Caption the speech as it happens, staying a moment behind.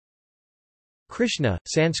Krishna,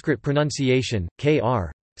 Sanskrit pronunciation, Kr.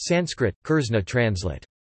 Sanskrit, Krishna translate.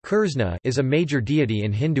 Krishna is a major deity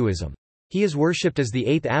in Hinduism. He is worshipped as the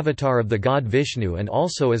eighth avatar of the god Vishnu and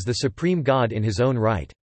also as the supreme god in his own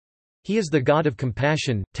right. He is the god of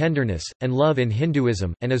compassion, tenderness, and love in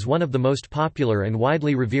Hinduism, and is one of the most popular and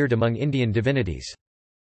widely revered among Indian divinities.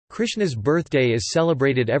 Krishna's birthday is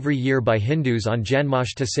celebrated every year by Hindus on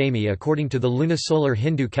Janmashtami according to the lunisolar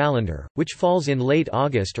Hindu calendar, which falls in late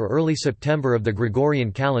August or early September of the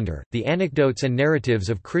Gregorian calendar. The anecdotes and narratives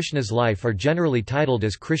of Krishna's life are generally titled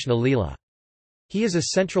as Krishna Leela. He is a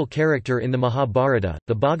central character in the Mahabharata,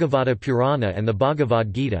 the Bhagavata Purana, and the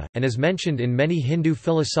Bhagavad Gita, and is mentioned in many Hindu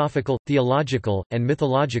philosophical, theological, and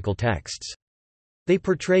mythological texts. They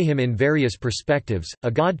portray him in various perspectives: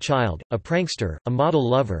 a god-child, a prankster, a model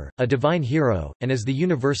lover, a divine hero, and as the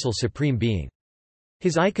universal supreme being.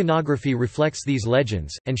 His iconography reflects these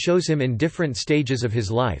legends, and shows him in different stages of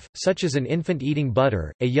his life, such as an infant eating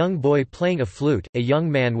butter, a young boy playing a flute, a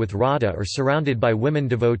young man with Radha or surrounded by women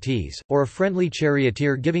devotees, or a friendly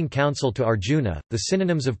charioteer giving counsel to Arjuna. The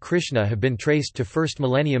synonyms of Krishna have been traced to 1st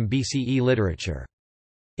millennium BCE literature.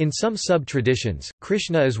 In some sub-traditions,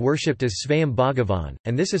 Krishna is worshipped as Svayam Bhagavan,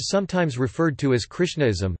 and this is sometimes referred to as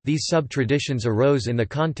Krishnaism. These sub-traditions arose in the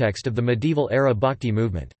context of the medieval-era Bhakti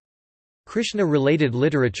movement. Krishna-related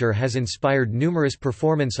literature has inspired numerous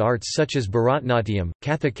performance arts such as Bharatanatyam,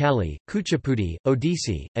 Kathakali, Kuchipudi,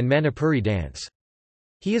 Odissi, and Manipuri dance.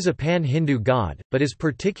 He is a pan-Hindu god, but is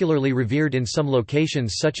particularly revered in some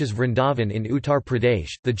locations such as Vrindavan in Uttar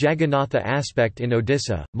Pradesh, the Jagannatha aspect in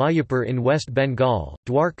Odisha, Mayapur in West Bengal,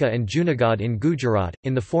 Dwarka and Junagadh in Gujarat,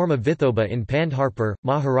 in the form of Vithoba in Pandharpur,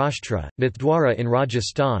 Maharashtra, Nathdwara in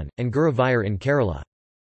Rajasthan, and Guruvayur in Kerala.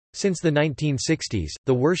 Since the 1960s,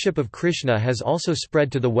 the worship of Krishna has also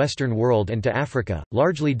spread to the Western world and to Africa,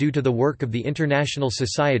 largely due to the work of the International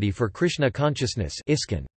Society for Krishna Consciousness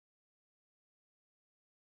 (ISKCON).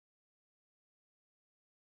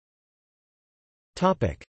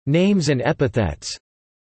 Names and epithets.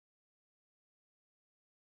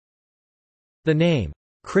 The name,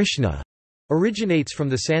 Krishna, originates from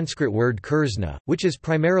the Sanskrit word Krishna, which is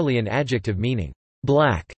primarily an adjective meaning,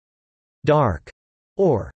 black, dark,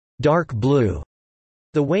 or dark blue.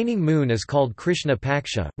 The waning moon is called Krishna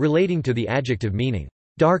Paksha, relating to the adjective meaning,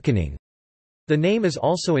 darkening. The name is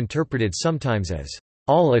also interpreted sometimes as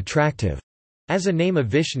all-attractive. As a name of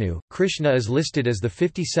Vishnu, Krishna is listed as the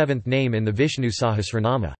 57th name in the Vishnu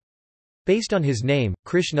Sahasranama. Based on his name,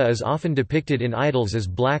 Krishna is often depicted in idols as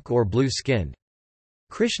black or blue-skinned.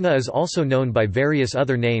 Krishna is also known by various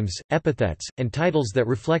other names, epithets, and titles that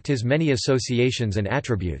reflect his many associations and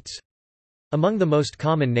attributes. Among the most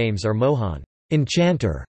common names are Mohan,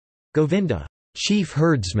 enchanter, Govinda, chief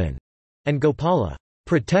herdsman, and Gopala,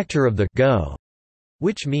 protector of the go,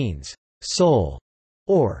 which means soul,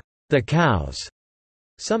 or the cows.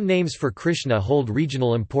 Some names for Krishna hold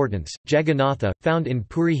regional importance. Jagannatha, found in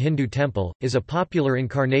Puri Hindu temple, is a popular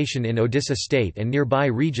incarnation in Odisha state and nearby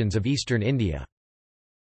regions of eastern India.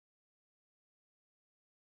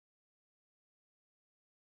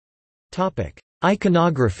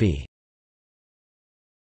 Iconography.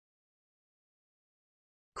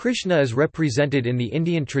 Krishna is represented in the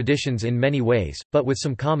Indian traditions in many ways, but with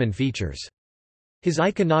some common features. His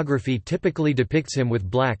iconography typically depicts him with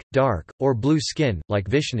black, dark, or blue skin, like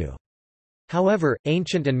Vishnu. However,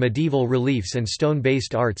 ancient and medieval reliefs and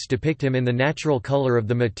stone-based arts depict him in the natural color of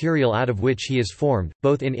the material out of which he is formed,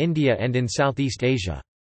 both in India and in Southeast Asia.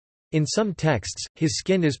 In some texts, his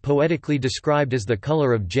skin is poetically described as the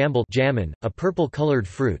color of jambal jamun, a purple-colored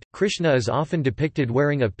fruit. Krishna is often depicted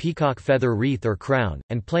wearing a peacock feather wreath or crown,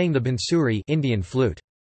 and playing the bansuri Indian flute.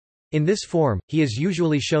 In this form, he is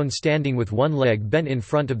usually shown standing with one leg bent in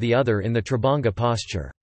front of the other in the Tribhanga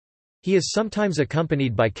posture. He is sometimes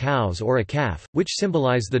accompanied by cows or a calf, which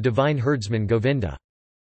symbolize the divine herdsman Govinda.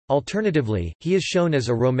 Alternatively, he is shown as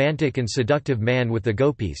a romantic and seductive man with the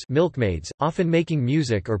gopis, milkmaids, often making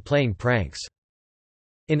music or playing pranks.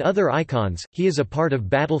 In other icons, he is a part of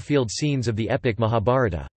battlefield scenes of the epic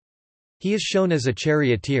Mahabharata. He is shown as a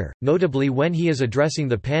charioteer, notably when he is addressing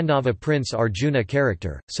the Pandava prince Arjuna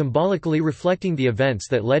character, symbolically reflecting the events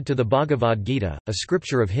that led to the Bhagavad Gita, a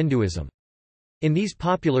scripture of Hinduism. In these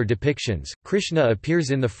popular depictions, Krishna appears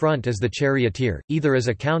in the front as the charioteer, either as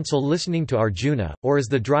a counsel listening to Arjuna, or as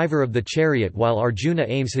the driver of the chariot while Arjuna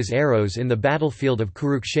aims his arrows in the battlefield of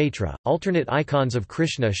Kurukshetra. Alternate icons of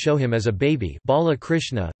Krishna show him as a baby, Bala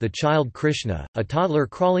Krishna, the child Krishna, a toddler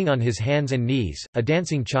crawling on his hands and knees, a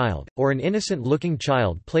dancing child, or an innocent-looking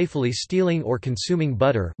child playfully stealing or consuming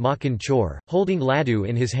butter, Makan Chor, holding Laddu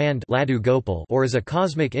in his hand, Laddu Gopal, or as a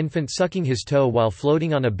cosmic infant sucking his toe while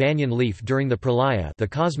floating on a banyan leaf during the the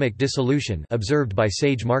cosmic dissolution observed by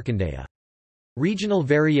sage Markandeya. Regional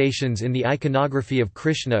variations in the iconography of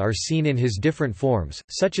Krishna are seen in his different forms,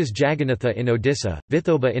 such as Jagannatha in Odisha,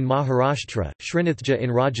 Vithoba in Maharashtra, Srinathja in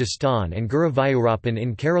Rajasthan and Guruvayurappan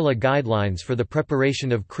in Kerala. Guidelines for the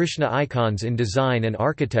preparation of Krishna icons in design and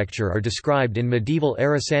architecture are described in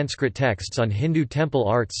medieval-era Sanskrit texts on Hindu temple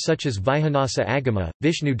arts such as Vaihanasa Agama,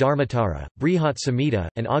 Vishnu Dharmatara, Brihat Samhita,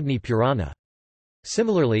 and Agni Purana.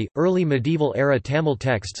 Similarly, early medieval-era Tamil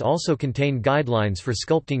texts also contain guidelines for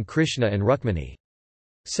sculpting Krishna and Rukmini.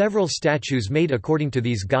 Several statues made according to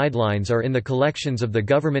these guidelines are in the collections of the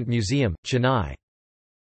Government Museum, Chennai.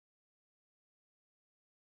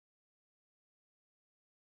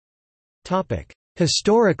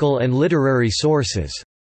 Historical and literary sources.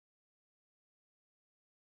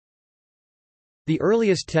 The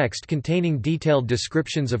earliest text containing detailed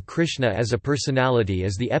descriptions of Krishna as a personality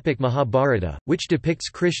is the epic Mahabharata, which depicts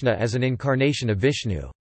Krishna as an incarnation of Vishnu.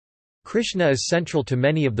 Krishna is central to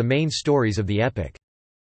many of the main stories of the epic.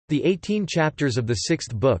 The 18 chapters of the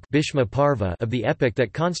sixth book Bhishma Parva of the epic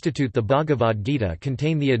that constitute the Bhagavad Gita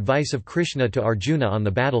contain the advice of Krishna to Arjuna on the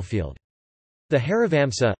battlefield. The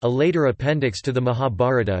Harivamsa, a later appendix to the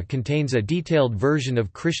Mahabharata, contains a detailed version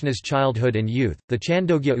of Krishna's childhood and youth. The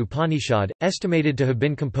Chandogya Upanishad, estimated to have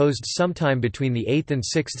been composed sometime between the 8th and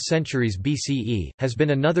 6th centuries BCE, has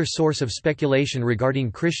been another source of speculation regarding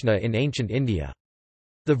Krishna in ancient India.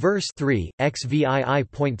 The verse 3,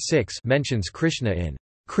 XVII.6 mentions Krishna in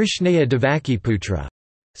Krishnaya Devakiputra,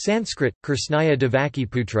 Sanskrit, Krishnaya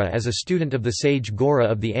Devakiputra, as a student of the sage Gora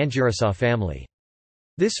of the Angirasa family.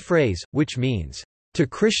 This phrase, which means, "to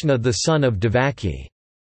Krishna the son of Devaki,"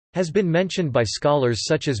 has been mentioned by scholars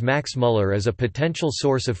such as Max Muller as a potential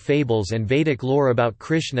source of fables and Vedic lore about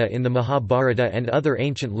Krishna in the Mahabharata and other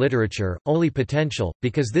ancient literature, only potential,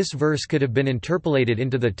 because this verse could have been interpolated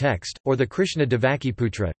into the text, or the Krishna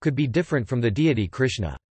Devakiputra, could be different from the deity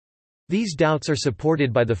Krishna. These doubts are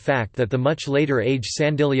supported by the fact that the much later age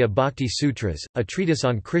Sandilya Bhakti Sutras, a treatise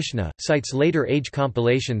on Krishna, cites later age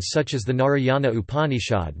compilations such as the Narayana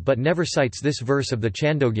Upanishad but never cites this verse of the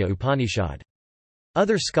Chandogya Upanishad.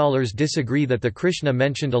 Other scholars disagree that the Krishna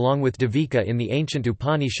mentioned along with Devika in the ancient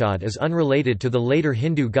Upanishad is unrelated to the later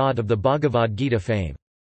Hindu god of the Bhagavad Gita fame.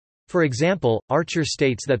 For example, Archer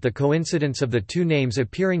states that the coincidence of the two names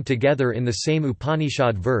appearing together in the same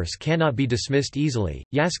Upanishad verse cannot be dismissed easily.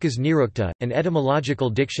 Yaska's Nirukta, an etymological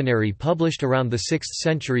dictionary published around the 6th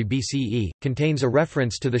century BCE, contains a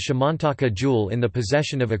reference to the Shamantaka jewel in the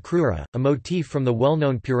possession of Akrura, a motif from the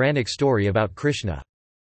well-known Puranic story about Krishna.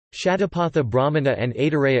 Shatapatha Brahmana and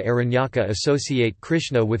Aitareya Aranyaka associate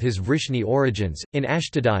Krishna with his Vrishni origins. In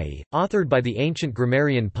Ashtadhyayi, authored by the ancient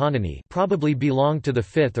grammarian Panini, probably belonged to the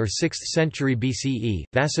 5th or 6th century BCE,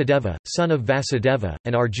 Vasudeva, son of Vasudeva,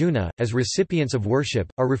 and Arjuna, as recipients of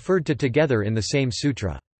worship, are referred to together in the same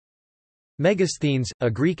sutra. Megasthenes,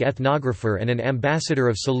 a Greek ethnographer and an ambassador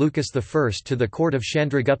of Seleucus I to the court of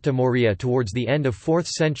Chandragupta Maurya towards the end of 4th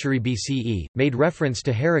century BCE, made reference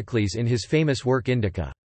to Heracles in his famous work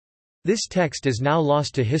Indica. This text is now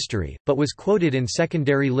lost to history, but was quoted in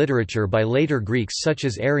secondary literature by later Greeks such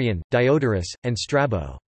as Arrian, Diodorus, and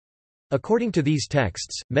Strabo. According to these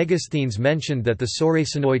texts, Megasthenes mentioned that the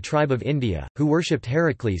Sorasanoi tribe of India, who worshipped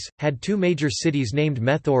Heracles, had two major cities named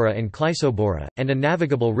Methora and Chrysobora, and a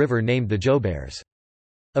navigable river named the Jobares.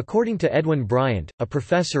 According to Edwin Bryant, a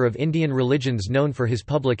professor of Indian religions known for his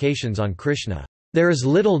publications on Krishna, there is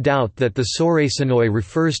little doubt that the Sorasanoi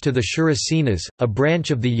refers to the Shurasenas, a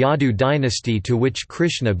branch of the Yadu dynasty to which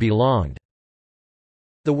Krishna belonged.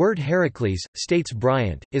 The word Heracles, states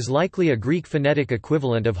Bryant, is likely a Greek phonetic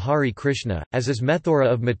equivalent of Hari Krishna, as is Methora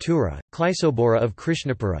of Mathura, Chrysobora of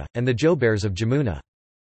Krishnapura, and the Jobares of Jamuna.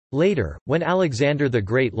 Later, when Alexander the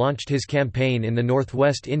Great launched his campaign in the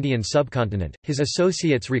northwest Indian subcontinent, his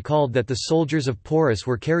associates recalled that the soldiers of Porus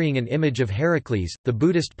were carrying an image of Heracles. The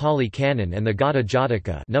Buddhist Pali Canon and the Gata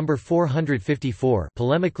Jataka number 454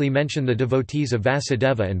 polemically mention the devotees of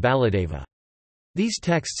Vasudeva and Baladeva. These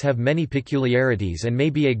texts have many peculiarities and may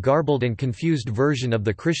be a garbled and confused version of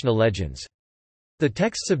the Krishna legends. The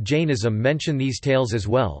texts of Jainism mention these tales as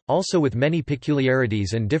well, also with many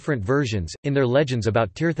peculiarities and different versions, in their legends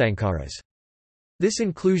about Tirthankaras. This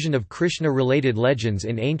inclusion of Krishna-related legends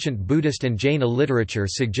in ancient Buddhist and Jaina literature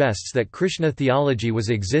suggests that Krishna theology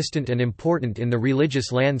was existent and important in the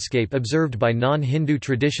religious landscape observed by non-Hindu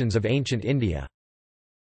traditions of ancient India.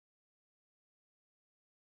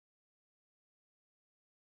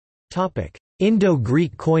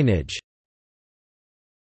 Indo-Greek coinage.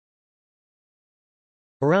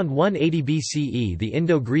 Around 180 BCE, the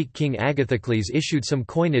Indo-Greek king Agathocles issued some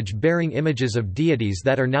coinage bearing images of deities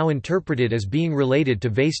that are now interpreted as being related to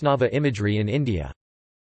Vaishnava imagery in India.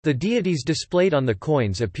 The deities displayed on the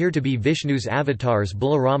coins appear to be Vishnu's avatars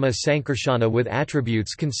Balarama Sankarsana with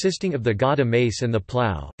attributes consisting of the Gada mace and the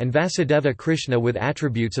plough, and Vasudeva Krishna with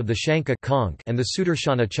attributes of the Shankha conch and the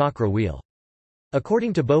Sudarshana chakra wheel.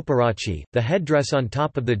 According to Boparachi, the headdress on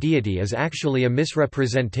top of the deity is actually a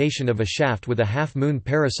misrepresentation of a shaft with a half-moon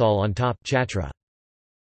parasol on top chatra.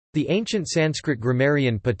 The ancient Sanskrit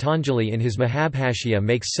grammarian Patanjali in his Mahabhashya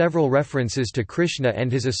makes several references to Krishna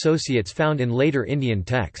and his associates found in later Indian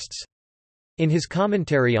texts. In his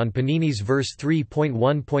commentary on Panini's verse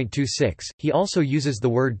 3.1.26, he also uses the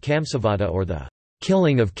word Kamsavada or the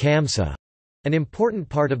killing of Kamsa, an important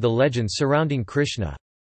part of the legends surrounding Krishna.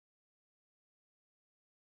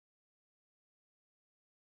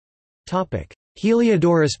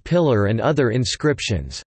 Heliodorus pillar and other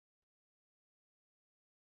inscriptions.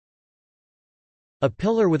 A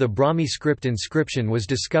pillar with a Brahmi script inscription was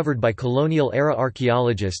discovered by colonial-era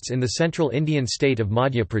archaeologists in the central Indian state of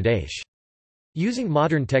Madhya Pradesh. Using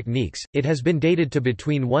modern techniques, it has been dated to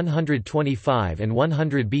between 125 and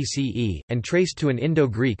 100 BCE, and traced to an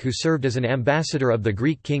Indo-Greek who served as an ambassador of the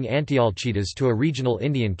Greek king Antialcidas to a regional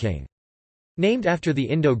Indian king. Named after the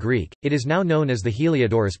Indo-Greek, it is now known as the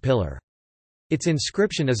Heliodorus pillar. Its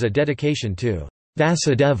inscription is a dedication to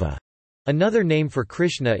Vasudeva, another name for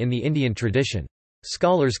Krishna in the Indian tradition.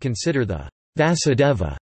 Scholars consider the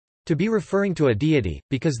Vasudeva to be referring to a deity,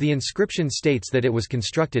 because the inscription states that it was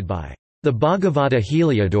constructed by the Bhagavata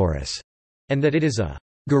Heliodorus, and that it is a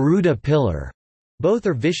Garuda pillar. Both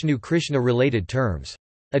are Vishnu-Krishna-related terms.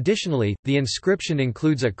 Additionally, the inscription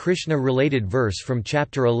includes a Krishna-related verse from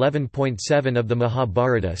chapter 11.7 of the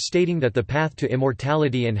Mahabharata stating that the path to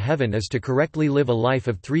immortality and heaven is to correctly live a life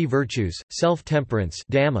of three virtues: self-temperance,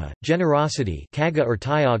 dhamma, generosity, kagga or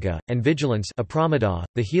tyaga, and vigilance, apramada.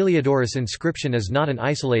 The Heliodorus inscription is not an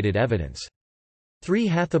isolated evidence. 3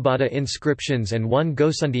 Hathabada inscriptions and 1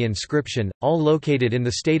 Gosundi inscription, all located in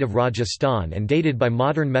the state of Rajasthan and dated by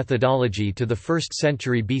modern methodology to the 1st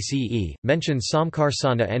century BCE, mention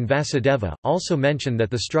Samkarsana and Vasudeva, also mention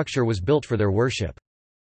that the structure was built for their worship.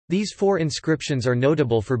 These 4 inscriptions are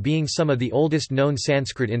notable for being some of the oldest known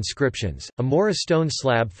Sanskrit inscriptions. A Mora stone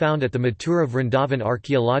slab found at the Mathura Vrindavan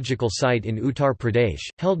archaeological site in Uttar Pradesh,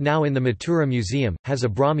 held now in the Mathura Museum, has a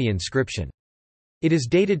Brahmi inscription. It is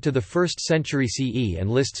dated to the 1st century CE and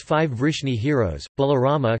lists 5 Vrishni heroes: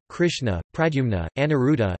 Balarama, Krishna, Pradyumna,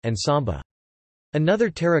 Aniruddha, and Samba.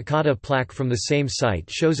 Another terracotta plaque from the same site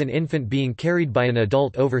shows an infant being carried by an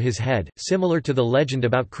adult over his head. Similar to the legend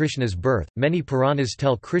about Krishna's birth, many Puranas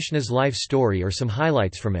tell Krishna's life story or some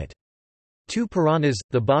highlights from it. 2 Puranas,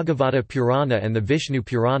 the Bhagavata Purana and the Vishnu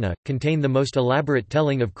Purana, contain the most elaborate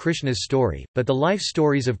telling of Krishna's story, but the life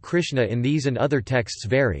stories of Krishna in these and other texts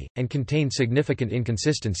vary, and contain significant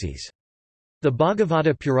inconsistencies. The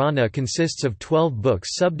Bhagavata Purana consists of 12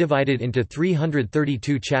 books subdivided into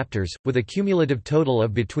 332 chapters, with a cumulative total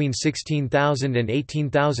of between 16,000 and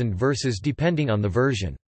 18,000 verses depending on the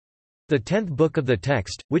version. The 10th book of the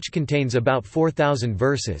text, which contains about 4,000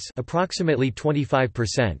 verses, approximately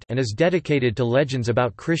 25%, and is dedicated to legends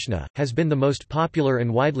about Krishna, has been the most popular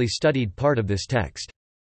and widely studied part of this text.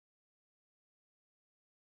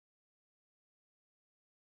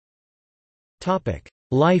 Topic: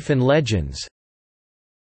 Life and legends.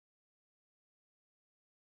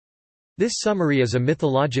 This summary is a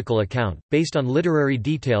mythological account, based on literary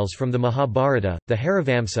details from the Mahabharata, the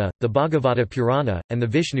Harivamsa, the Bhagavata Purana, and the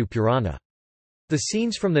Vishnu Purana. The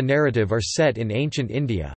scenes from the narrative are set in ancient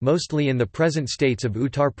India, mostly in the present states of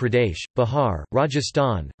Uttar Pradesh, Bihar,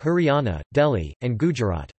 Rajasthan, Haryana, Delhi, and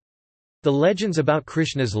Gujarat. The legends about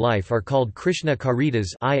Krishna's life are called Krishna Karitas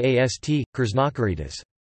IAST, Krishnakaritas.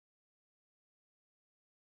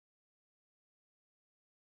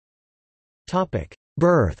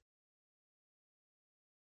 Birth.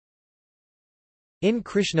 In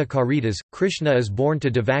Krishna Karitas, Krishna is born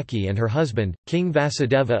to Devaki and her husband, King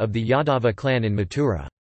Vasudeva of the Yadava clan in Mathura.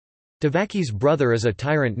 Devaki's brother is a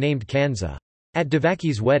tyrant named Kansa. At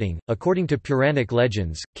Devaki's wedding, according to Puranic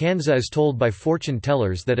legends, Kansa is told by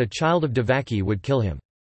fortune-tellers that a child of Devaki would kill him.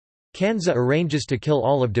 Kansa arranges to kill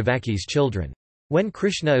all of Devaki's children. When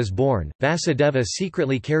Krishna is born, Vasudeva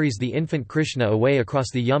secretly carries the infant Krishna away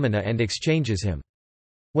across the Yamuna and exchanges him.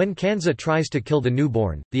 When Kansa tries to kill the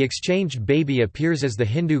newborn, the exchanged baby appears as the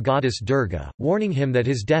Hindu goddess Durga, warning him that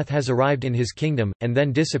his death has arrived in his kingdom, and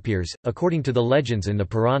then disappears, according to the legends in the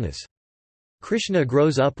Puranas. Krishna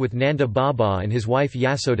grows up with Nanda Baba and his wife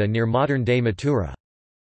Yasoda near modern-day Mathura.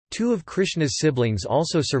 Two of Krishna's siblings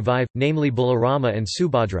also survive, namely Balarama and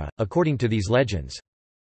Subhadra, according to these legends.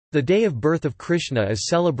 The day of birth of Krishna is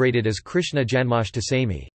celebrated as Krishna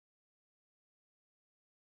Janmashtami.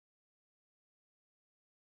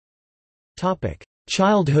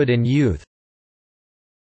 Childhood and youth.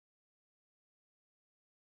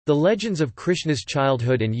 The legends of Krishna's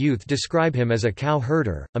childhood and youth describe him as a cow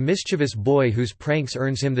herder, a mischievous boy whose pranks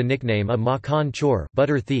earns him the nickname a Makhan Chor,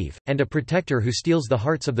 butter thief, and a protector who steals the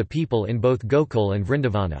hearts of the people in both Gokul and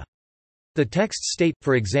Vrindavana. The texts state,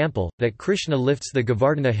 for example, that Krishna lifts the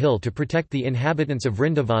Govardhana hill to protect the inhabitants of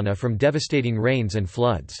Vrindavana from devastating rains and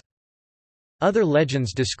floods. Other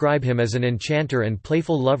legends describe him as an enchanter and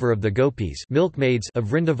playful lover of the gopis, milkmaids of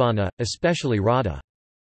Vrindavana, especially Radha.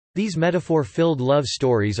 These metaphor-filled love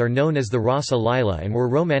stories are known as the Rasa Lila and were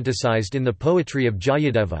romanticized in the poetry of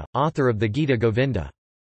Jayadeva, author of the Gita Govinda.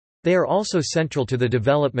 They are also central to the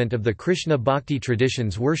development of the Krishna Bhakti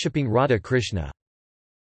traditions worshipping Radha Krishna.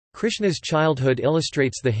 Krishna's childhood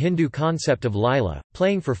illustrates the Hindu concept of Lila,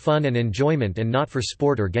 playing for fun and enjoyment and not for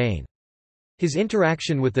sport or gain. His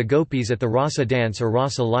interaction with the gopis at the Rasa dance or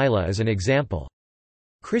Rasa Lila is an example.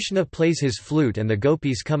 Krishna plays his flute and the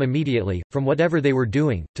gopis come immediately, from whatever they were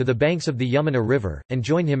doing, to the banks of the Yamuna river, and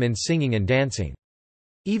join him in singing and dancing.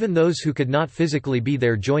 Even those who could not physically be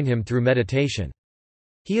there join him through meditation.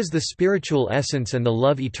 He is the spiritual essence and the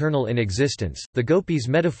love eternal in existence. The gopis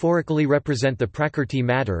metaphorically represent the prakrti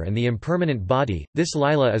matter and the impermanent body. This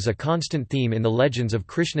Lila is a constant theme in the legends of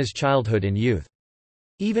Krishna's childhood and youth.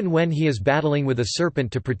 Even when he is battling with a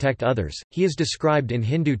serpent to protect others, he is described in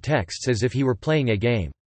Hindu texts as if he were playing a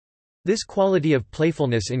game. This quality of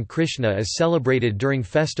playfulness in Krishna is celebrated during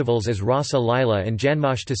festivals as Rasa Lila and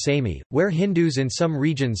Janmashtami, where Hindus in some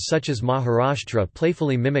regions such as Maharashtra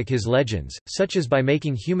playfully mimic his legends, such as by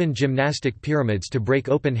making human gymnastic pyramids to break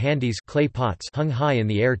open handis, clay pots hung high in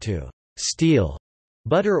the air to steal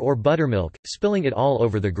butter or buttermilk, spilling it all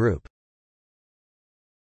over the group.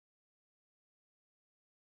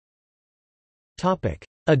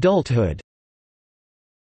 Adulthood.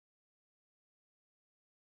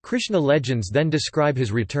 Krishna legends then describe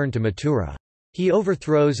his return to Mathura. He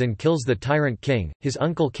overthrows and kills the tyrant king, his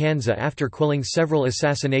uncle Kansa, after quelling several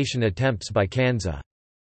assassination attempts by Kansa.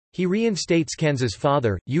 He reinstates Kansa's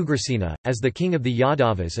father, Ugrasena, as the king of the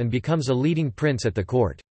Yadavas and becomes a leading prince at the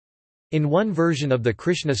court. In one version of the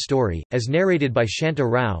Krishna story, as narrated by Shanta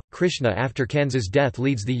Rao, Krishna after Kansa's death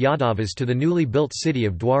leads the Yadavas to the newly built city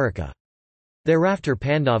of Dwaraka. Thereafter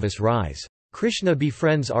Pandavas rise. Krishna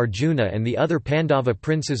befriends Arjuna and the other Pandava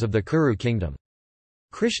princes of the Kuru kingdom.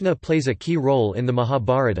 Krishna plays a key role in the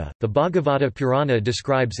Mahabharata. The Bhagavata Purana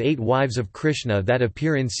describes 8 wives of Krishna that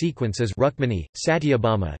appear in sequence as Rukmini,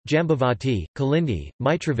 Satyabhama, Jambavati, Kalindi,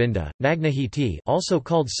 Mitravinda, Nagnahiti, also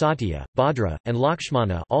called Satya, Bhadra, and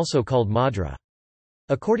Lakshmana, also called Madra.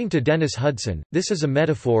 According to Dennis Hudson, this is a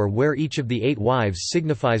metaphor where each of the 8 wives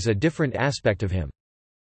signifies a different aspect of him.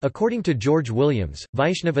 According to George Williams,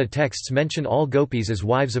 Vaishnava texts mention all gopis as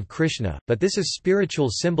wives of Krishna, but this is spiritual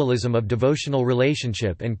symbolism of devotional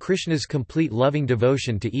relationship and Krishna's complete loving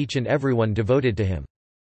devotion to each and everyone devoted to him.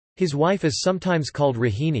 His wife is sometimes called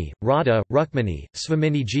Rahini, Radha, Rukmini,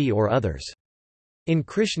 Svaminiji or others. In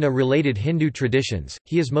Krishna-related Hindu traditions,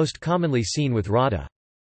 he is most commonly seen with Radha.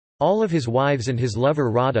 All of his wives and his lover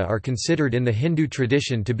Radha are considered in the Hindu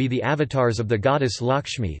tradition to be the avatars of the goddess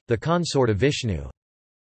Lakshmi, the consort of Vishnu.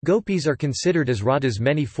 Gopis are considered as Radha's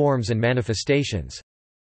many forms and manifestations.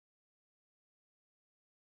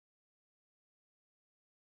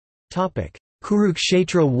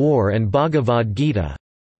 Kurukshetra War and Bhagavad Gita.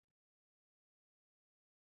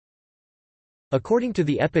 According to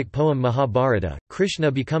the epic poem Mahabharata,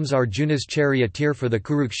 Krishna becomes Arjuna's charioteer for the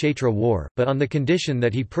Kurukshetra war, but on the condition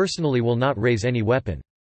that he personally will not raise any weapon.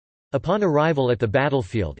 Upon arrival at the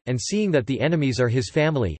battlefield, and seeing that the enemies are his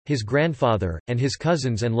family, his grandfather, and his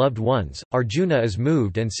cousins and loved ones, Arjuna is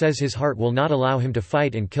moved and says his heart will not allow him to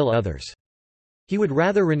fight and kill others. He would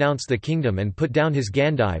rather renounce the kingdom and put down his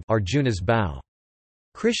Gandive, Arjuna's bow.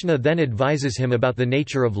 Krishna then advises him about the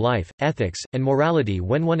nature of life, ethics, and morality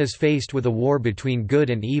when one is faced with a war between good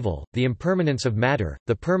and evil, the impermanence of matter,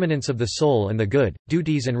 the permanence of the soul and the good,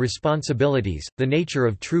 duties and responsibilities, the nature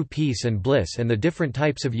of true peace and bliss and the different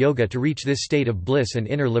types of yoga to reach this state of bliss and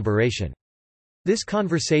inner liberation. This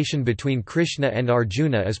conversation between Krishna and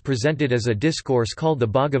Arjuna is presented as a discourse called the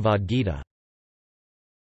Bhagavad Gita.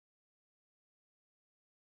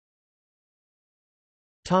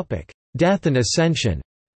 Death and ascension.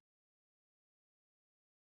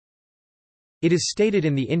 It is stated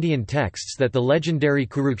in the Indian texts that the legendary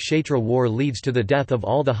Kurukshetra War leads to the death of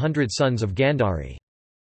all the 100 sons of Gandhari.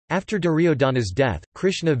 After Duryodhana's death,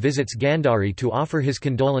 Krishna visits Gandhari to offer his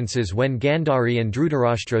condolences when Gandhari and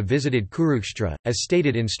Dhritarashtra visited Kurukshetra, as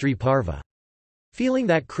stated in Sri Parva. Feeling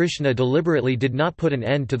that Krishna deliberately did not put an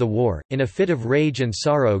end to the war, in a fit of rage and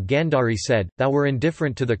sorrow Gandhari said, "Thou were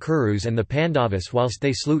indifferent to the Kurus and the Pandavas whilst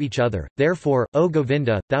they slew each other, therefore, O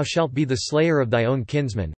Govinda, thou shalt be the slayer of thy own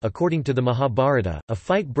kinsmen." According to the Mahabharata, a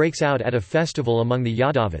fight breaks out at a festival among the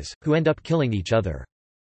Yadavas, who end up killing each other.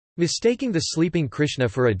 Mistaking the sleeping Krishna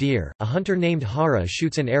for a deer, a hunter named Hara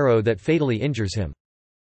shoots an arrow that fatally injures him.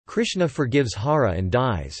 Krishna forgives Hara and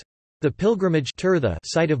dies. The pilgrimage Tirtha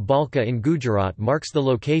site of Balka in Gujarat marks the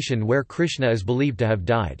location where Krishna is believed to have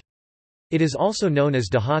died. It is also known as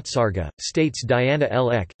Dahatsarga, states Diana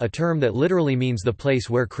L. Ek, a term that literally means the place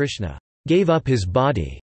where Krishna gave up his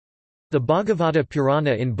body. The Bhagavata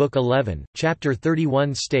Purana in Book 11, Chapter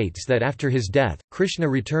 31 states that after his death, Krishna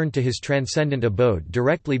returned to his transcendent abode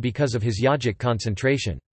directly because of his yogic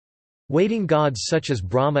concentration. Waiting gods such as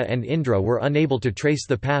Brahma and Indra were unable to trace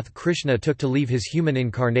the path Krishna took to leave his human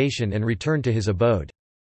incarnation and return to his abode.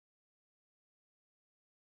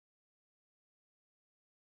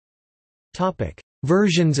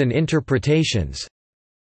 Versions and interpretations.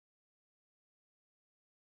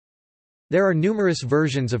 There are numerous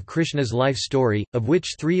versions of Krishna's life story, of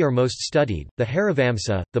which three are most studied, the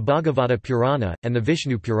Harivamsa, the Bhagavata Purana, and the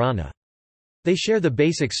Vishnu Purana. They share the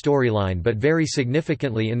basic storyline but vary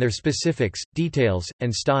significantly in their specifics, details,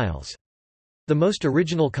 and styles. The most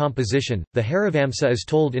original composition, the Harivamsa, is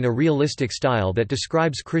told in a realistic style that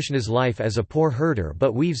describes Krishna's life as a poor herder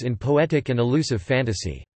but weaves in poetic and elusive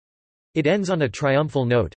fantasy. It ends on a triumphal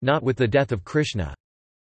note, not with the death of Krishna.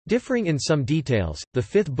 Differing in some details, the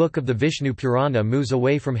fifth book of the Vishnu Purana moves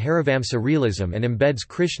away from Harivamsa realism and embeds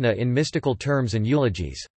Krishna in mystical terms and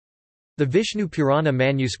eulogies. The Vishnu Purana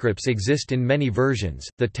manuscripts exist in many versions.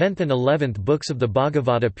 The 10th and 11th books of the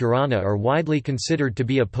Bhagavata Purana are widely considered to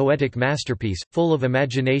be a poetic masterpiece, full of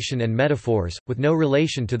imagination and metaphors, with no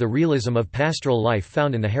relation to the realism of pastoral life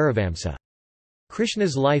found in the Harivamsa.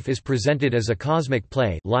 Krishna's life is presented as a cosmic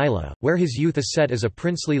play, Lila, where his youth is set as a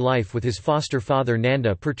princely life with his foster father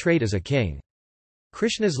Nanda portrayed as a king.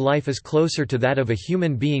 Krishna's life is closer to that of a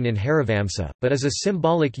human being in Harivamsa, but is a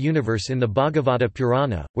symbolic universe in the Bhagavata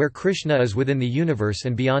Purana, where Krishna is within the universe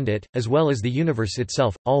and beyond it, as well as the universe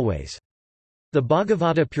itself, always. The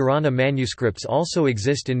Bhagavata Purana manuscripts also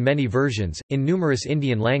exist in many versions, in numerous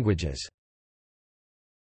Indian languages.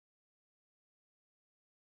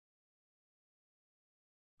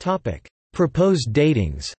 Proposed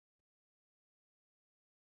datings.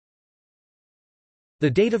 The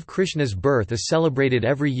date of Krishna's birth is celebrated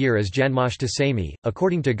every year as Janmashtami,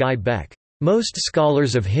 according to Guy Beck. Most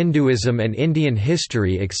scholars of Hinduism and Indian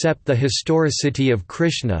history accept the historicity of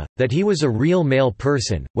Krishna, that he was a real male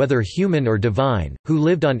person, whether human or divine, who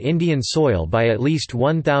lived on Indian soil by at least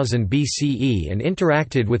 1000 BCE and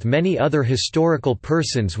interacted with many other historical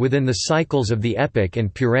persons within the cycles of the epic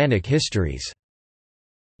and Puranic histories.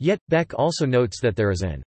 Yet, Beck also notes that there is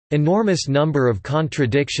an enormous number of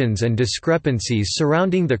contradictions and discrepancies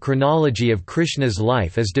surrounding the chronology of Krishna's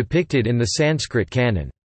life as depicted in the Sanskrit canon.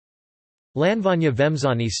 Lanvanya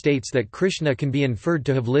Vemzani states that Krishna can be inferred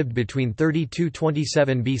to have lived between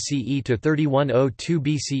 3227 BCE to 3102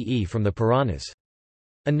 BCE from the Puranas.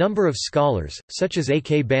 A number of scholars, such as A.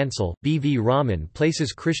 K. Bansal, B. V. Raman,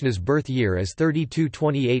 places Krishna's birth year as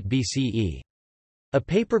 3228 BCE. A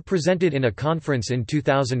paper presented in a conference in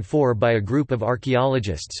 2004 by a group of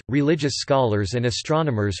archaeologists, religious scholars and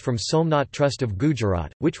astronomers from Somnath Trust of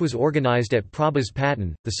Gujarat, which was organized at Prabhas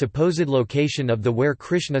Patan, the supposed location of the where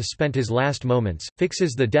Krishna spent his last moments,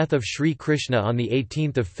 fixes the death of Sri Krishna on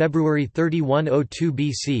 18 February 3102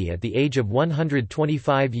 BC at the age of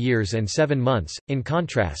 125 years and 7 months. In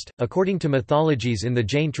contrast, according to mythologies in the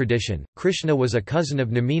Jain tradition, Krishna was a cousin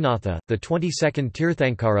of Neminatha, the 22nd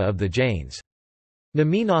Tirthankara of the Jains.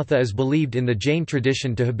 Neminatha is believed in the Jain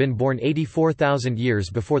tradition to have been born 84,000 years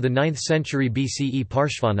before the 9th century BCE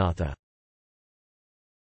Parshvanatha.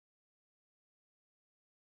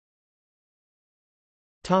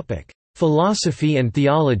 Philosophy and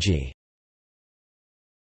theology.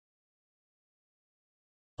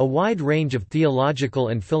 A wide range of theological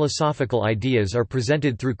and philosophical ideas are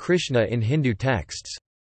presented through Krishna in Hindu texts.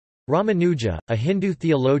 Ramanuja, a Hindu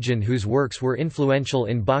theologian whose works were influential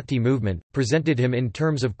in Bhakti movement, presented him in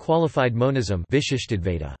terms of qualified monism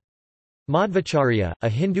Vishishtadvaita. Madhvacharya, a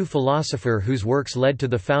Hindu philosopher whose works led to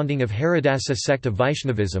the founding of Haridasa sect of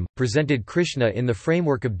Vaishnavism, presented Krishna in the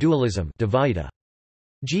framework of dualism Dvaita.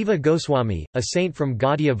 Jiva Goswami, a saint from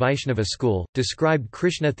Gaudiya Vaishnava school, described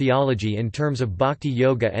Krishna theology in terms of Bhakti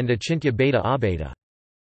Yoga and Achintya Bheda Abheda.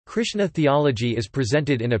 Krishna theology is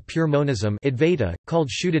presented in a pure monism Advaita, called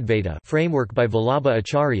Shuddhadvaita framework by Vallabha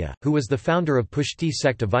Acharya, who was the founder of Pushti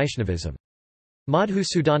sect of Vaishnavism.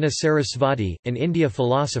 Madhusudana Sarasvati, an India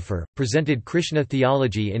philosopher, presented Krishna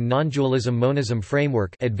theology in non-dualism monism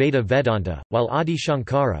framework Advaita Vedanta, while Adi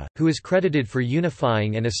Shankara, who is credited for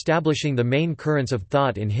unifying and establishing the main currents of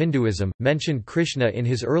thought in Hinduism, mentioned Krishna in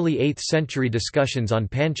his early 8th century discussions on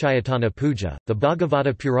Panchayatana Puja. The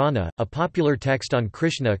Bhagavata Purana, a popular text on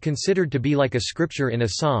Krishna considered to be like a scripture in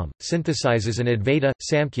Assam, synthesizes an Advaita,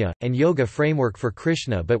 Samkhya, and Yoga framework for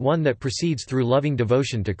Krishna, but one that proceeds through loving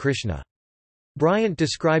devotion to Krishna. Bryant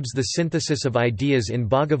describes the synthesis of ideas in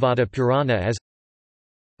Bhagavata Purana as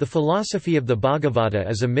the philosophy of the Bhagavata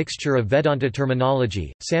is a mixture of Vedanta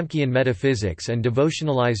terminology, Samkhyan metaphysics and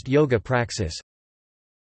devotionalized yoga praxis.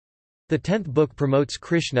 The 10th book promotes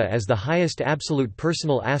Krishna as the highest absolute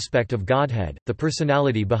personal aspect of Godhead, the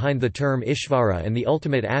personality behind the term Ishvara and the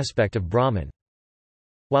ultimate aspect of Brahman.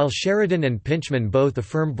 While Sheridan and Pinchman both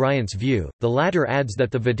affirm Bryant's view, the latter adds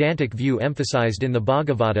that the Vedantic view emphasized in the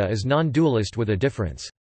Bhagavata is non-dualist with a difference.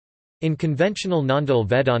 In conventional non-dual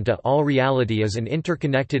Vedanta all reality is an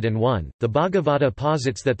interconnected and one. The Bhagavata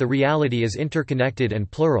posits that the reality is interconnected and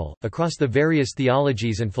plural. Across the various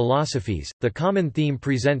theologies and philosophies, the common theme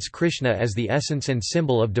presents Krishna as the essence and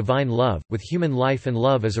symbol of divine love, with human life and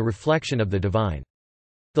love as a reflection of the divine.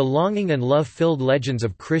 The longing and love-filled legends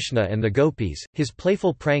of Krishna and the gopis, his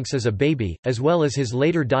playful pranks as a baby, as well as his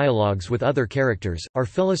later dialogues with other characters, are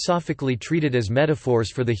philosophically treated as metaphors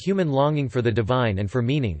for the human longing for the divine and for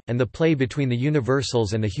meaning, and the play between the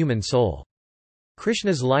universals and the human soul.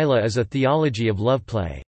 Krishna's Lila is a theology of love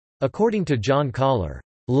play. According to John Collar,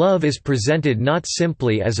 "Love is presented not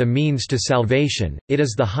simply as a means to salvation, it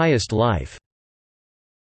is the highest life."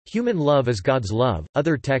 Human love is God's love.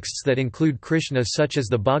 Other texts that include Krishna, such as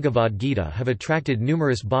the Bhagavad Gita, have attracted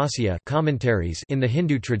numerous bhāsya commentaries in the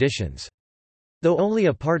Hindu traditions. Though only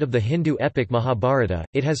a part of the Hindu epic Mahabharata,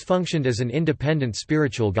 it has functioned as an independent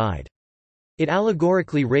spiritual guide. It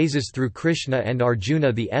allegorically raises through Krishna and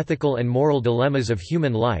Arjuna the ethical and moral dilemmas of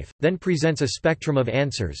human life, then presents a spectrum of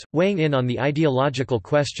answers, weighing in on the ideological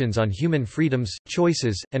questions on human freedoms,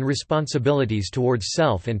 choices, and responsibilities towards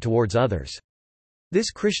self and towards others. This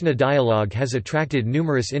Krishna dialogue has attracted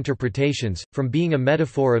numerous interpretations, from being a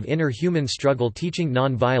metaphor of inner human struggle teaching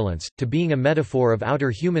non-violence, to being a metaphor of outer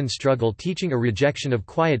human struggle teaching a rejection of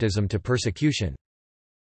quietism to persecution.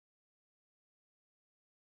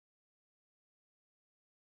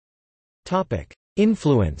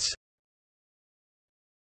 Influence.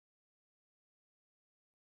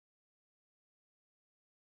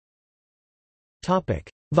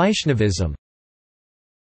 Vaishnavism.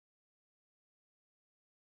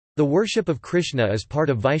 The worship of Krishna is part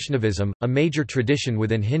of Vaishnavism, a major tradition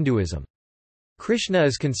within Hinduism. Krishna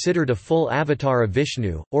is considered a full avatar of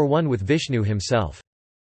Vishnu, or one with Vishnu himself.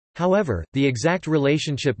 However, the exact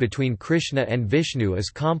relationship between Krishna and Vishnu is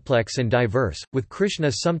complex and diverse, with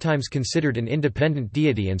Krishna sometimes considered an independent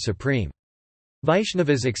deity and supreme.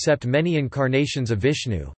 Vaishnavas accept many incarnations of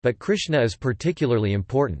Vishnu, but Krishna is particularly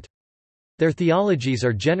important. Their theologies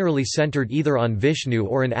are generally centered either on Vishnu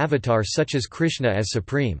or an avatar such as Krishna as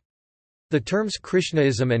supreme. The terms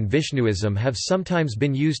Krishnaism and Vishnuism have sometimes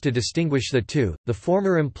been used to distinguish the two, the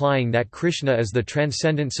former implying that Krishna is the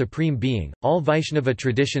transcendent supreme being. All Vaishnava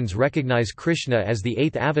traditions recognize Krishna as the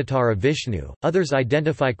eighth avatar of Vishnu, others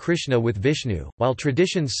identify Krishna with Vishnu, while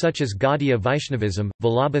traditions such as Gaudiya Vaishnavism,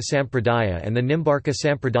 Vallabha Sampradaya, and the Nimbarka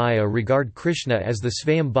Sampradaya regard Krishna as the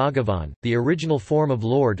Svayam Bhagavan, the original form of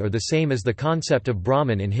Lord, or the same as the concept of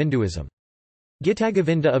Brahman in Hinduism.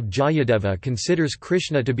 Gitagovinda of Jayadeva considers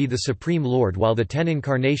Krishna to be the Supreme Lord while the 10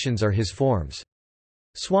 incarnations are his forms.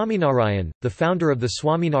 Swaminarayan, the founder of the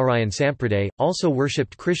Swaminarayan Sampradaya, also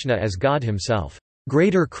worshipped Krishna as God himself.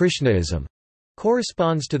 Greater Krishnaism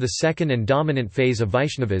corresponds to the second and dominant phase of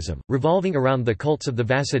Vaishnavism, revolving around the cults of the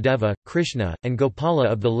Vasudeva, Krishna, and Gopala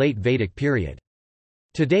of the late Vedic period.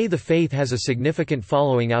 Today the faith has a significant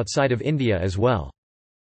following outside of India as well.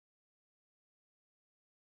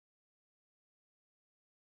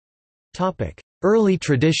 Early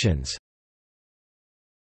traditions.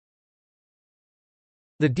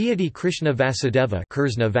 The deity Krishna Vasudeva,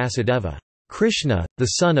 Krishna, the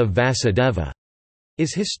son of Vasudeva,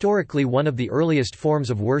 is historically one of the earliest forms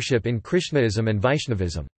of worship in Krishnaism and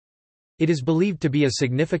Vaishnavism. It is believed to be a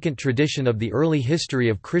significant tradition of the early history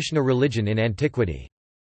of Krishna religion in antiquity.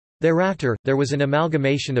 Thereafter, there was an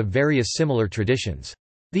amalgamation of various similar traditions.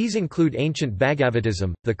 These include ancient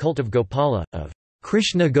Bhagavatism, the cult of Gopala, of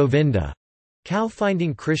Krishna Govinda, cow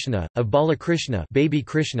finding Krishna, of Balakrishna, baby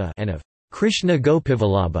Krishna, and of Krishna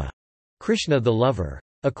Gopivallabha, Krishna the lover.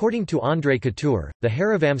 According to André Couture, the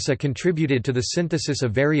Harivamsa contributed to the synthesis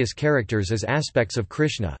of various characters as aspects of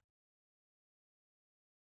Krishna.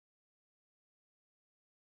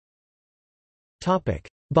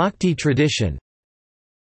 Bhakti tradition.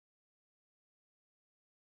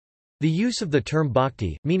 The use of the term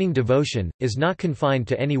bhakti, meaning devotion, is not confined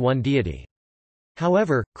to any one deity.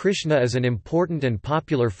 However, Krishna is an important and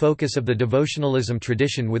popular focus of the devotionalism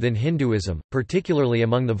tradition within Hinduism, particularly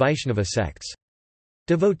among the Vaishnava sects.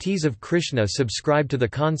 Devotees of Krishna subscribe to the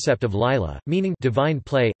concept of lila, meaning divine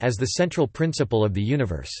play, as the central principle of the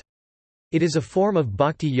universe. It is a form of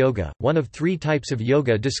bhakti yoga, one of 3 types of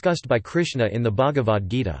yoga discussed by Krishna in the Bhagavad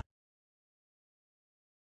Gita.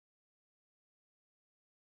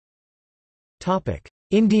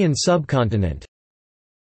 Indian subcontinent.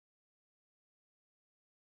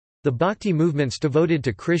 The bhakti movements devoted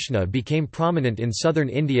to Krishna became prominent in southern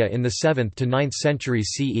India in the 7th to 9th centuries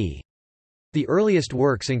CE. The earliest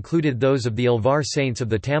works included those of the Alvar saints of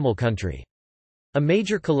the Tamil country. A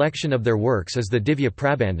major collection of their works is the Divya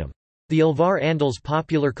Prabandham. The Alvar Andal's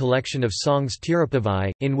popular collection of songs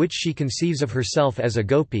Tirupavai, in which she conceives of herself as a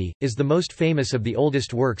gopi, is the most famous of the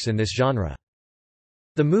oldest works in this genre.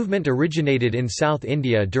 The movement originated in South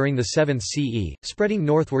India during the 7th CE, spreading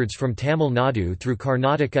northwards from Tamil Nadu through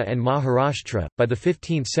Karnataka and Maharashtra. By the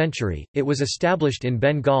 15th century, it was established in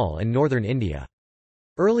Bengal and northern India.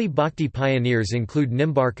 Early bhakti pioneers include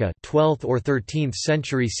Nimbarka 12th or 13th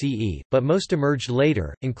century CE, but most emerged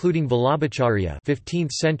later, including Vallabhacharya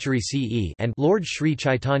 15th century CE and Lord Sri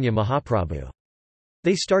Chaitanya Mahaprabhu.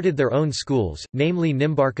 They started their own schools, namely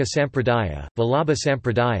Nimbarka Sampradaya, Vallabha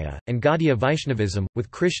Sampradaya, and Gaudiya Vaishnavism,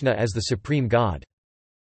 with Krishna as the supreme god.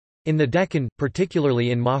 In the Deccan,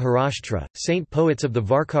 particularly in Maharashtra, saint poets of the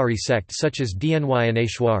Varkari sect such as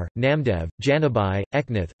Dnyaneshwar, Namdev, Janabai,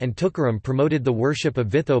 Eknath, and Tukaram promoted the worship of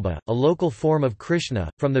Vithoba, a local form of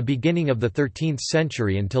Krishna, from the beginning of the 13th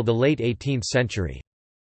century until the late 18th century.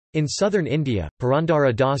 In southern India,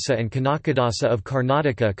 Purandara Dasa and Kanakadasa of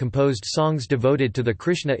Karnataka composed songs devoted to the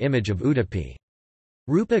Krishna image of Udupi.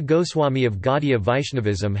 Rupa Goswami of Gaudiya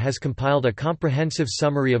Vaishnavism has compiled a comprehensive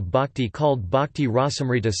summary of bhakti called Bhakti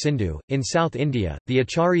Rasamrita Sindhu. In South India, the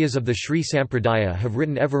Acharyas of the Sri Sampradaya have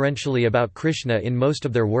written everentially about Krishna in most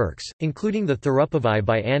of their works, including the Thirupavai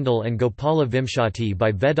by Andal and Gopala Vimshati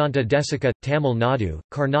by Vedanta Desika. Tamil Nadu,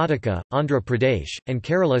 Karnataka, Andhra Pradesh, and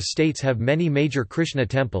Kerala states have many major Krishna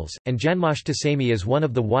temples, and Janmashtami is one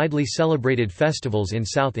of the widely celebrated festivals in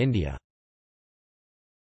South India.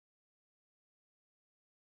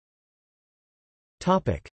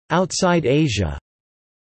 Outside Asia.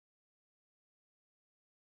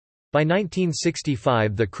 By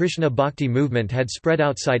 1965 the Krishna Bhakti movement had spread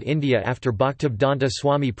outside India after Bhaktivedanta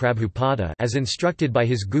Swami Prabhupada, as instructed by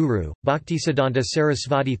his guru, Bhaktisiddhanta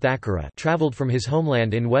Sarasvati Thakura, travelled from his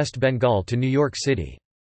homeland in West Bengal to New York City.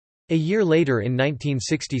 A year later in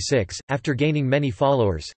 1966, after gaining many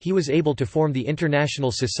followers, he was able to form the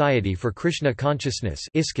International Society for Krishna Consciousness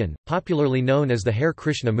 (ISKCON), popularly known as the Hare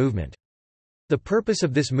Krishna movement. The purpose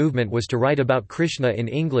of this movement was to write about Krishna in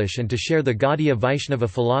English and to share the Gaudiya Vaishnava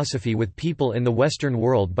philosophy with people in the Western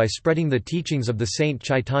world by spreading the teachings of the saint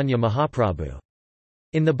Chaitanya Mahaprabhu.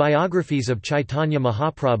 In the biographies of Chaitanya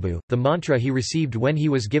Mahaprabhu, the mantra he received when he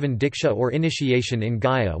was given diksha or initiation in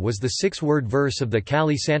Gaya was the 6-word verse of the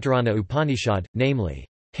Kali Santarana Upanishad, namely,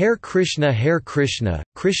 Hare Krishna,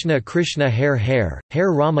 Krishna Krishna, Hare Hare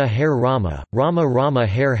Rama, Rama Rama,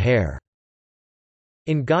 Hare Hare.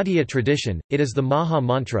 In Gaudiya tradition, it is the Maha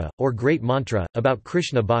Mantra, or Great Mantra, about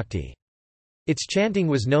Krishna Bhakti. Its chanting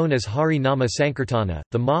was known as Hari Nama Sankirtana.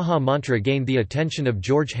 The Maha Mantra gained the attention of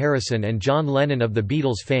George Harrison and John Lennon of the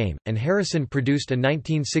Beatles fame, and Harrison produced a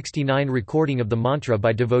 1969 recording of the mantra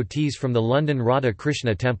by devotees from the London Radha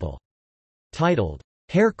Krishna Temple. Titled,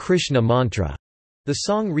 Hare Krishna Mantra, the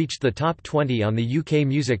song reached the top 20 on the UK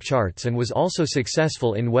music charts and was also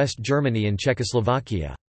successful in West Germany and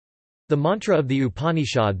Czechoslovakia. The mantra of the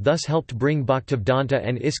Upanishad thus helped bring Bhaktivedanta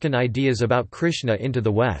and ISKCON ideas about Krishna into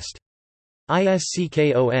the West.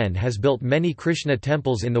 ISKCON has built many Krishna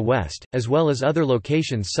temples in the West, as well as other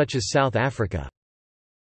locations such as South Africa.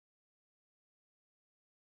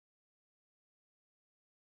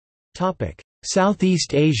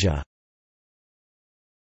 Southeast Asia.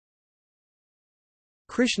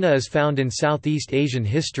 Krishna is found in Southeast Asian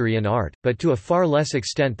history and art, but to a far less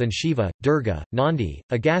extent than Shiva, Durga, Nandi,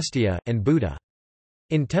 Agastya, and Buddha.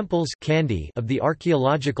 In temples of the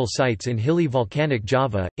archaeological sites in hilly volcanic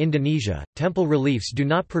Java, Indonesia, temple reliefs do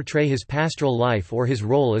not portray his pastoral life or his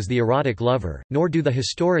role as the erotic lover, nor do the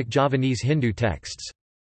historic Javanese Hindu texts.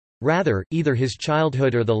 Rather, either his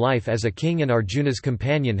childhood or the life as a king and Arjuna's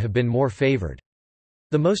companion have been more favored.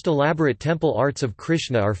 The most elaborate temple arts of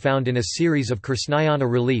Krishna are found in a series of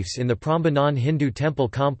Krishnayana reliefs in the Prambanan Hindu temple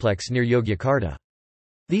complex near Yogyakarta.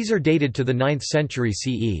 These are dated to the 9th century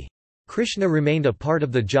CE. Krishna remained a part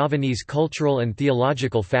of the Javanese cultural and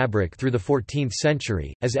theological fabric through the 14th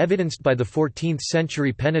century, as evidenced by the 14th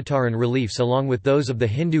century Penataran reliefs along with those of the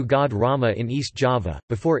Hindu god Rama in East Java.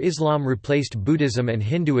 Before Islam replaced Buddhism and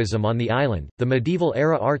Hinduism on the island, the medieval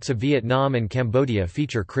era arts of Vietnam and Cambodia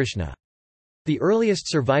feature Krishna. The earliest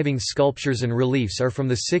surviving sculptures and reliefs are from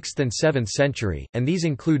the 6th and 7th century, and these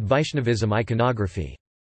include Vaishnavism iconography.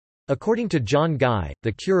 According to John Guy,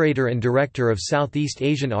 the curator and director of Southeast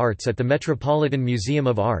Asian arts at the Metropolitan Museum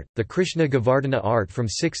of Art, the Krishna Govardhana art from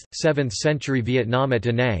 6th, 7th century Vietnam at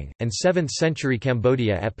Da Nang, and 7th century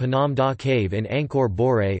Cambodia at Phnom Da Cave in Angkor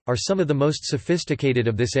Bore, are some of the most sophisticated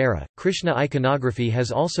of this era. Krishna iconography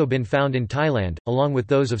has also been found in Thailand, along with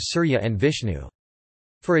those of Surya and Vishnu.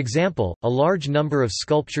 For example, a large number of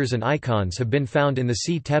sculptures and icons have been found in the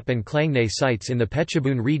Si Tep and Klang Nay sites in the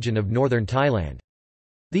Phetchabun region of northern Thailand.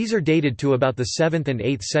 These are dated to about the 7th and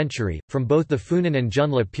 8th century, from both the Funan and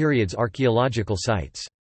Junla periods archaeological sites.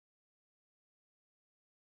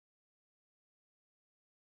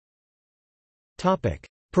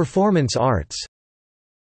 Performance arts.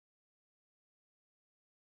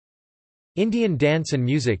 Indian dance and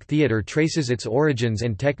music theatre traces its origins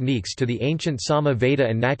and techniques to the ancient Sama Veda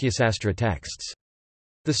and Natyasastra texts.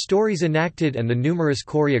 The stories enacted and the numerous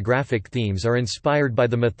choreographic themes are inspired by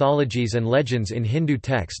the mythologies and legends in Hindu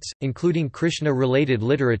texts, including Krishna-related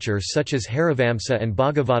literature such as Harivamsa and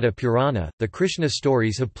Bhagavata Purana. The Krishna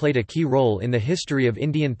stories have played a key role in the history of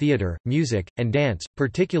Indian theatre, music, and dance,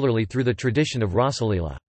 particularly through the tradition of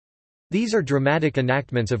Rasalila. These are dramatic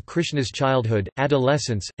enactments of Krishna's childhood,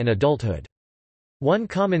 adolescence, and adulthood. One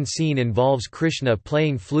common scene involves Krishna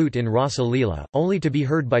playing flute in Rasa Leela, only to be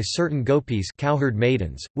heard by certain gopis, cowherd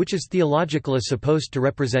maidens, which is theological is supposed to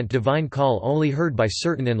represent divine call only heard by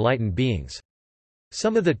certain enlightened beings.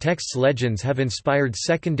 Some of the text's legends have inspired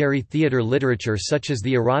secondary theatre literature such as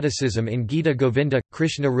the eroticism in Gita Govinda.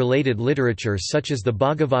 Krishna-related literature such as the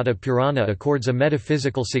Bhagavata Purana accords a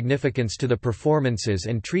metaphysical significance to the performances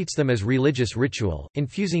and treats them as religious ritual,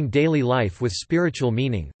 infusing daily life with spiritual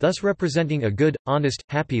meaning, thus representing a good, honest,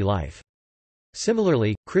 happy life.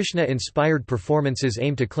 Similarly, Krishna-inspired performances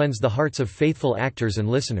aim to cleanse the hearts of faithful actors and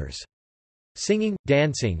listeners. Singing,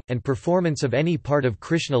 dancing, and performance of any part of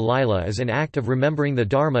Krishna Lila is an act of remembering the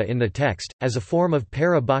Dharma in the text, as a form of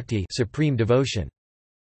para bhakti, supreme devotion.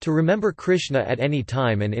 To remember Krishna at any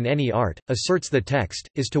time and in any art, asserts the text,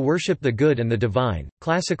 is to worship the good and the divine.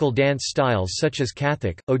 Classical dance styles such as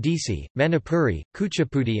Kathak, Odissi, Manipuri,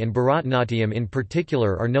 Kuchipudi, and Bharatanatyam in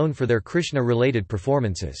particular are known for their Krishna-related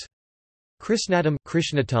performances.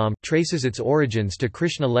 Krishnatam traces its origins to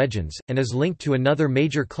Krishna legends, and is linked to another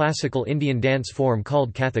major classical Indian dance form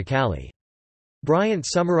called Kathakali. Bryant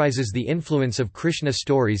summarizes the influence of Krishna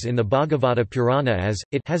stories in the Bhagavata Purana as,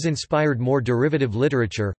 it has inspired more derivative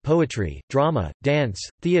literature, poetry, drama, dance,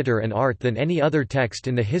 theatre and art than any other text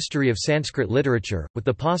in the history of Sanskrit literature, with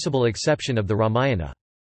the possible exception of the Ramayana.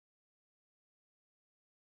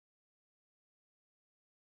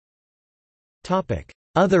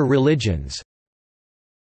 Other religions.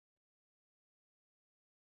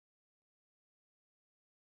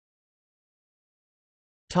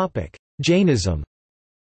 Jainism.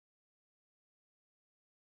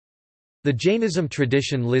 The Jainism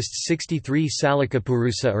tradition lists 63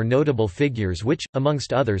 Salakapurusa or notable figures which,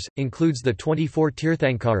 amongst others, includes the 24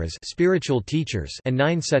 Tirthankaras spiritual teachers and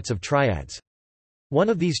 9 sets of triads. One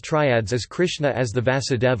of these triads is Krishna as the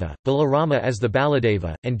Vasudeva, Balarama as the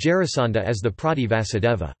Baladeva, and Jarasandha as the Prati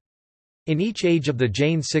Vasudeva. In each age of the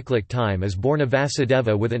Jain cyclic time is born a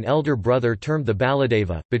Vasudeva with an elder brother termed the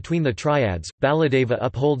Baladeva. Between the triads, Baladeva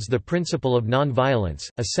upholds the principle of non-violence,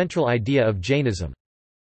 a central idea of Jainism.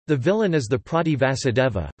 The villain is the Prati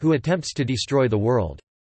Vasudeva, who attempts to destroy the world.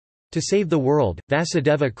 To save the world,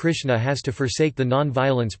 Vasudeva Krishna has to forsake the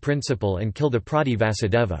non-violence principle and kill the Prati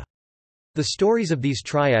Vasudeva. The stories of these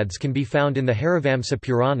triads can be found in the Harivamsa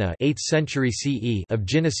Purana 8th century CE of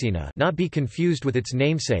Jinasena, not be confused with its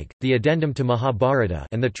namesake, the addendum to Mahabharata,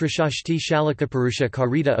 and the Trishashti Shalakapurusha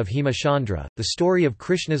Karita of Hemachandra. The story of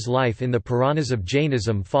Krishna's life in the Puranas of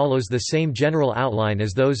Jainism follows the same general outline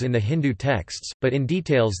as those in the Hindu texts, but in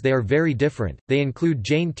details they are very different. They include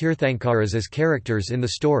Jain Tirthankaras as characters in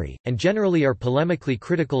the story, and generally are polemically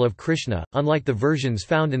critical of Krishna, unlike the versions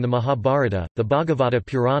found in the Mahabharata, the Bhagavata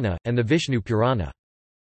Purana, and the Vishnu Purana.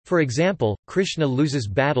 For example, Krishna loses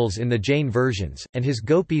battles in the Jain versions, and his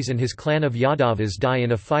gopis and his clan of Yadavas die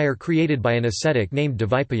in a fire created by an ascetic named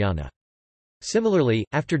Devipayana. Similarly,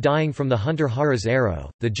 after dying from the hunter Hara's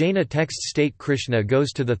arrow, the Jaina texts state Krishna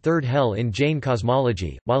goes to the third hell in Jain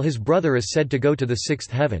cosmology, while his brother is said to go to the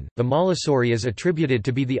sixth heaven. Vimalasuri is attributed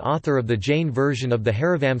to be the author of the Jain version of the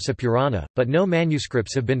Harivamsa Purana, but no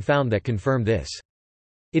manuscripts have been found that confirm this.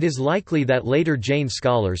 It is likely that later Jain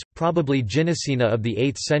scholars, probably Jinasena of the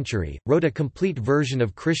 8th century, wrote a complete version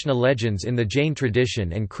of Krishna legends in the Jain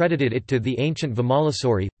tradition and credited it to the ancient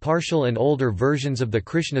Vimalasuri. Partial and older versions of the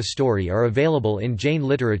Krishna story are available in Jain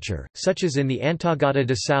literature, such as in the Antagata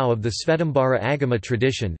Dasau of the Svetambara Agama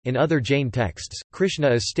tradition. In other Jain texts,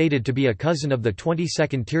 Krishna is stated to be a cousin of the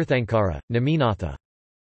 22nd Tirthankara, Naminatha.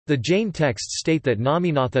 The Jain texts state that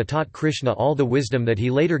Naminatha taught Krishna all the wisdom that he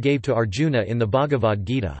later gave to Arjuna in the Bhagavad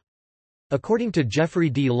Gita. According to Geoffrey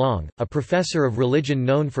D. Long, a professor of religion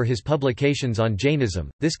known for his publications on Jainism,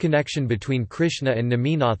 this connection between Krishna and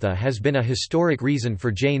Naminatha has been a historic reason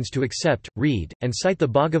for Jains to accept, read, and cite the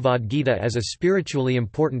Bhagavad Gita as a spiritually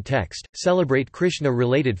important text, celebrate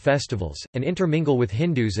Krishna-related festivals, and intermingle with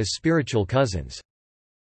Hindus as spiritual cousins.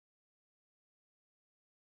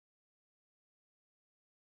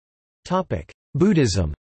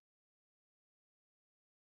 Buddhism.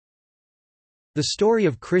 The story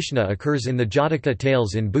of Krishna occurs in the Jataka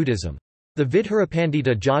tales in Buddhism. The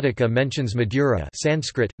Vidharapandita Jataka mentions Madura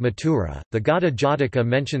Sanskrit, Mathura, the Gata Jataka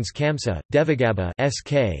mentions Kamsa, Devagaba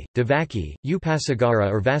SK, Devaki, Upasagara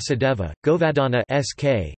or Vasudeva, Govardhana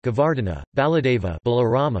SK, Govardhana, Baladeva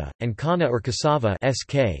Balarama, and Kana or Kasava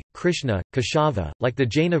SK, Krishna, Kashava. Like the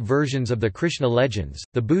Jaina versions of the Krishna legends,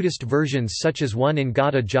 the Buddhist versions such as one in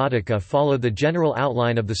Gata Jataka follow the general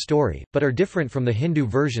outline of the story, but are different from the Hindu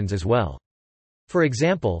versions as well. For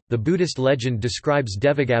example, the Buddhist legend describes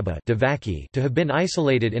Devagaba Devaki to have been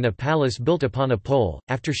isolated in a palace built upon a pole,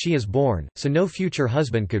 after she is born, so no future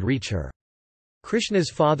husband could reach her. Krishna's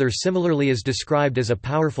father similarly is described as a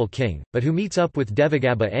powerful king, but who meets up with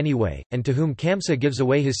Devagaba anyway, and to whom Kamsa gives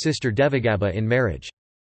away his sister Devagaba in marriage.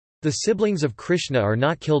 The siblings of Krishna are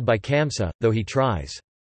not killed by Kamsa, though he tries.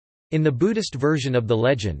 In the Buddhist version of the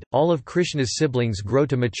legend, all of Krishna's siblings grow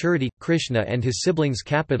to maturity. Krishna and his siblings'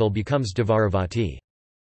 capital becomes Dvaravati.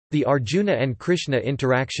 The Arjuna and Krishna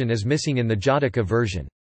interaction is missing in the Jataka version.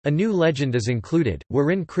 A new legend is included,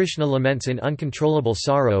 wherein Krishna laments in uncontrollable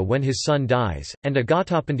sorrow when his son dies, and a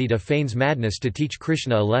Gatapandita feigns madness to teach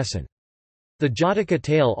Krishna a lesson. The Jataka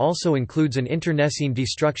tale also includes an internecine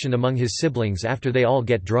destruction among his siblings after they all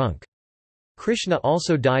get drunk. Krishna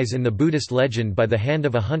also dies in the Buddhist legend by the hand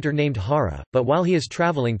of a hunter named Hara, but while he is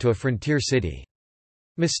traveling to a frontier city.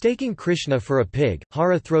 Mistaking Krishna for a pig,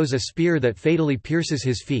 Hara throws a spear that fatally pierces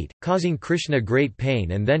his feet, causing Krishna great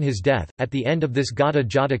pain and then his death. At the end of this Gata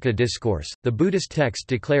Jataka discourse, the Buddhist text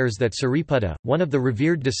declares that Sariputta, one of the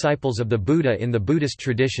revered disciples of the Buddha in the Buddhist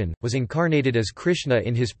tradition, was incarnated as Krishna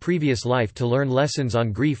in his previous life to learn lessons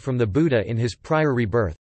on grief from the Buddha in his prior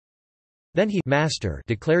rebirth. Then he Master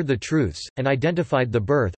declared the truths, and identified the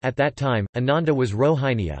birth. At that time, Ananda was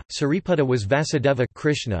Rohiniya, Sariputta was Vasudeva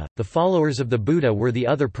Krishna, the followers of the Buddha were the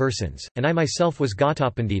other persons, and I myself was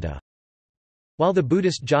Gatapandita. While the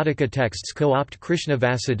Buddhist Jataka texts co-opt Krishna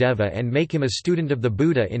Vasudeva and make him a student of the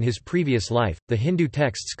Buddha in his previous life, the Hindu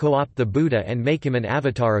texts co-opt the Buddha and make him an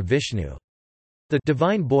avatar of Vishnu. The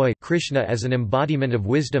divine boy Krishna as an embodiment of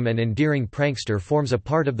wisdom and endearing prankster forms a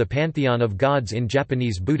part of the pantheon of gods in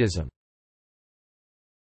Japanese Buddhism.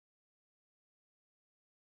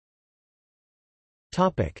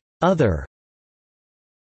 Other.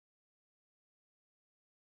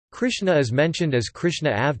 Krishna is mentioned as Krishna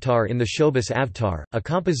Avatar in the Shobhas Avatar, a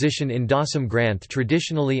composition in Dasam Granth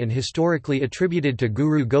traditionally and historically attributed to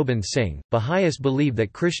Guru Gobind Singh. Baha'is believe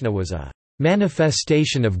that Krishna was a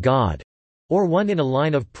manifestation of God, or one in a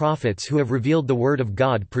line of prophets who have revealed the word of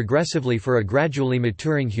God progressively for a gradually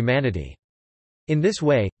maturing humanity. In this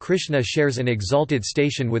way, Krishna shares an exalted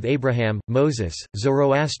station with Abraham, Moses,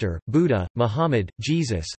 Zoroaster, Buddha, Muhammad,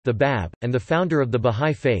 Jesus, the Bab, and the founder of the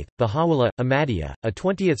Bahá'í Faith, Baha'u'llah. Ahmadiyya, a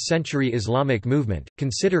 20th-century Islamic movement,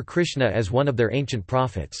 consider Krishna as one of their ancient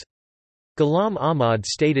prophets. Ghulam Ahmad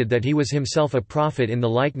stated that he was himself a prophet in the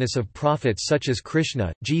likeness of prophets such as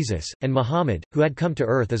Krishna, Jesus, and Muhammad, who had come to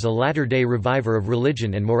earth as a latter-day reviver of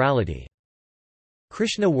religion and morality.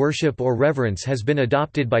 Krishna worship or reverence has been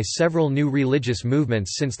adopted by several new religious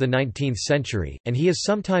movements since the 19th century, and he is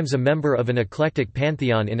sometimes a member of an eclectic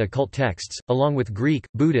pantheon in occult texts, along with Greek,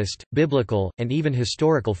 Buddhist, biblical, and even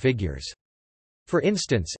historical figures. For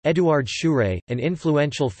instance, Édouard Schuré, an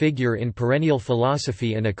influential figure in perennial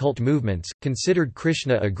philosophy and occult movements, considered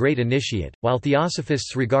Krishna a great initiate, while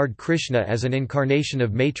theosophists regard Krishna as an incarnation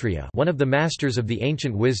of Maitreya, one of the masters of the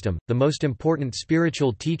ancient wisdom, the most important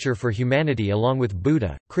spiritual teacher for humanity along with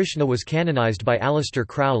Buddha. Krishna was canonized by Aleister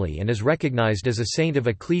Crowley and is recognized as a saint of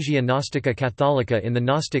Ecclesia Gnostica Catholica in the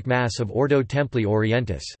Gnostic Mass of Ordo Templi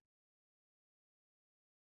Orientis.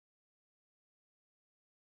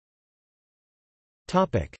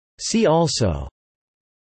 See also: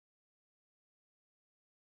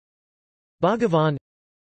 Bhagavan,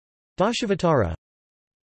 Dashavatara,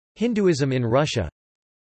 Hinduism in Russia,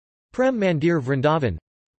 Prem Mandir Vrindavan,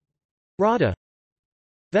 Radha,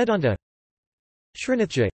 Vedanta,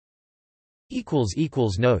 Srinathji.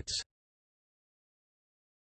 Notes